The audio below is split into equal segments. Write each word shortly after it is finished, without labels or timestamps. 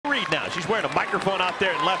now. She's wearing a microphone out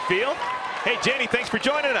there in left field. Hey, Janie, thanks for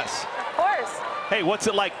joining us. Of course. Hey, what's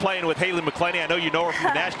it like playing with Haley McCleney? I know you know her from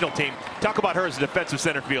the national team. Talk about her as a defensive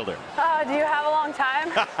center fielder. Do you have a long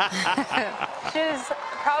time? She's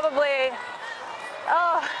probably,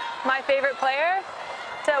 my favorite player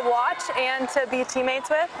to watch and to be teammates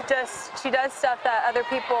with. She does stuff that other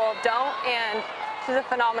people don't, and she's a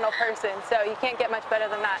phenomenal person, so you can't get much better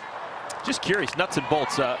than that. Just curious, nuts and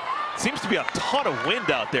bolts. Seems to be a ton of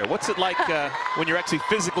wind out there. What's it like when you're actually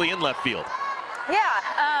physically in left field? Yeah,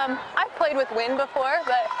 I've played with wind before,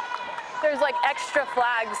 but there's like extra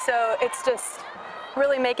flags, so it's just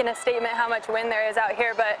really making a statement how much wind there is out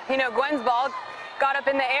here. But, you know, Gwen's ball got up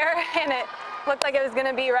in the air, and it looked like it was going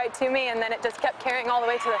to be right to me, and then it just kept carrying all the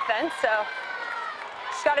way to the fence. So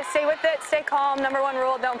just got to stay with it, stay calm. Number one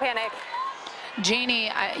rule, don't panic.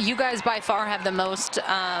 Janie, you guys by far have the most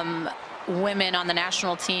women on the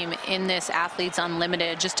national team in this Athletes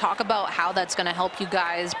Unlimited. Just talk about how that's going to help you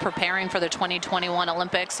guys preparing for the 2021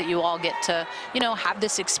 Olympics, that you all get to, you know, have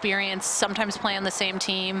this experience, sometimes play on the same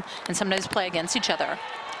team and sometimes play against each other.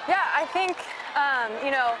 Yeah, I think,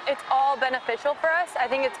 you know, it's all beneficial for us. I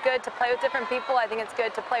think it's good to play with different people. I think it's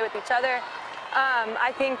good to play with each other.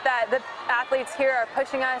 I think that the athletes here are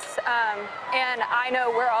pushing us, and I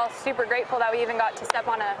know we're all super grateful that we even got to step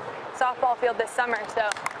on a softball field this summer. So,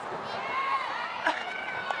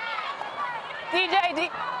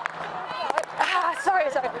 sorry.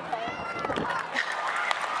 Sorry,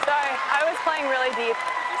 I was playing really deep.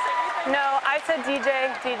 No, I said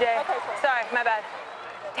DJ. Okay, cool. Sorry, my bad.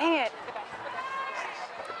 Dang it.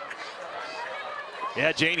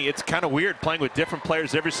 Yeah, Janie, it's kind of weird playing with different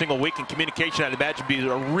players every single week, and communication, I'd imagine, be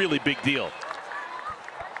a really big deal.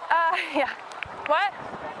 Yeah. What?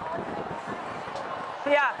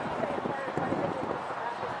 Yeah.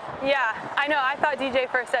 Yeah, I know. I thought DJ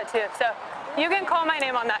first set too, so you can call my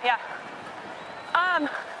name on that. Yeah.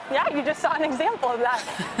 Yeah, you just saw an example of that.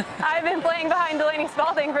 I've been playing behind Delaney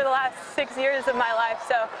Spalding for the last 6 years of my life,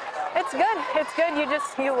 so it's good. It's good.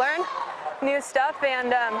 You learn new stuff,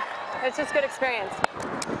 and it's just good experience.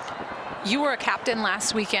 You were a captain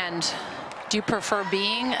last weekend. Do you prefer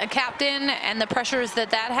being a captain and the pressures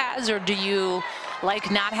that has, or do you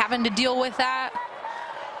like not having to deal with that?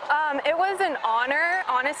 It was an honor,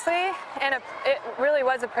 honestly, and it really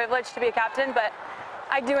was a privilege to be a captain, but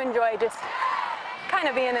I do enjoy just kind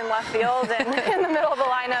of being in left field and in the middle of the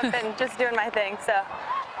lineup and just doing my thing. So,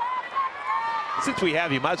 since we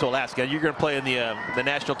have you, might as well ask. You're going to play in the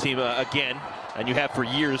national team again, and you have for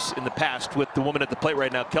years in the past with the woman at the plate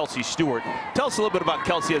right now, Kelsey Stewart. Tell us a little bit about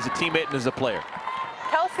Kelsey as a teammate and as a player.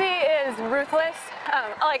 Kelsey is ruthless.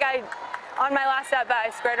 On my last at bat, I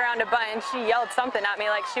squared around a bunt, and she yelled something at me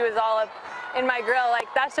like she was all up in my grill. Like,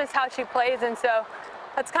 that's just how she plays, and so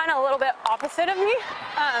that's kind of a little bit opposite of me.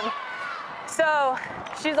 So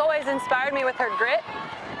she's always inspired me with her grit,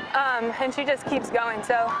 and she just keeps going.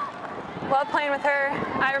 So love playing with her.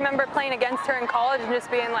 I remember playing against her in college and just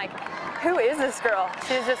being like, who is this girl?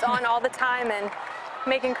 She's just on all the time and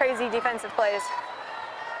making crazy defensive plays.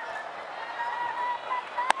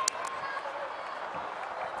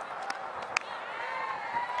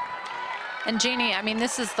 And Janie, I mean,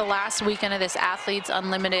 this is the last weekend of this Athletes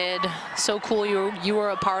Unlimited. So cool you were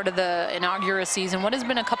a part of the inaugural season. What has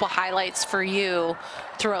been a couple highlights for you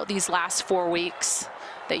throughout these last 4 weeks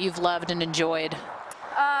that you've loved and enjoyed?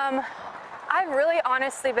 I've really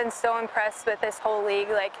honestly been so impressed with this whole league.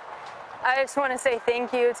 Like, I just want to say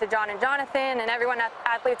thank you to John and Jonathan and everyone at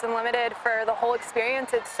Athletes Unlimited for the whole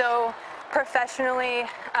experience. It's so professionally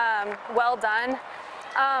well done.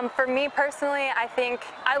 For me personally, I think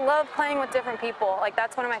I love playing with different people. Like,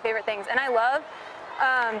 that's one of my favorite things. And I love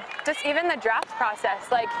just even the draft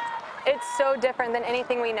process. Like, it's so different than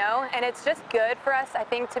anything we know. And it's just good for us, I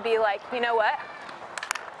think, to be like, you know what?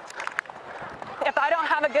 If I don't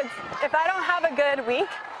have a good week,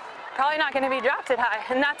 probably not going to be drafted high.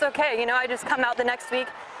 And that's okay. You know, I just come out the next week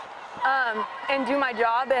and do my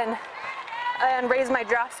job and raise my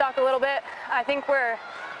draft stock a little bit. I think we're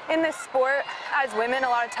in this sport as women, a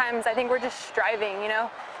lot of times I think we're just striving, you know,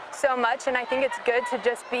 so much, and I think it's good to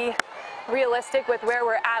just be realistic with where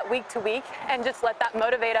we're at week to week and just let that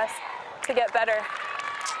motivate us to get better.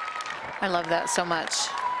 I love that so much.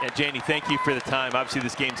 And Janie, thank you for the time. Obviously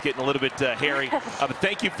this game's getting a little bit hairy, but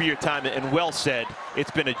thank you for your time, and well said.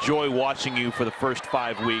 It's been a joy watching you for the first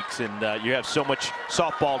 5 weeks, and you have so much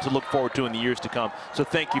softball to look forward to in the years to come. So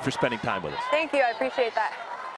thank you for spending time with us. Thank you, I appreciate that.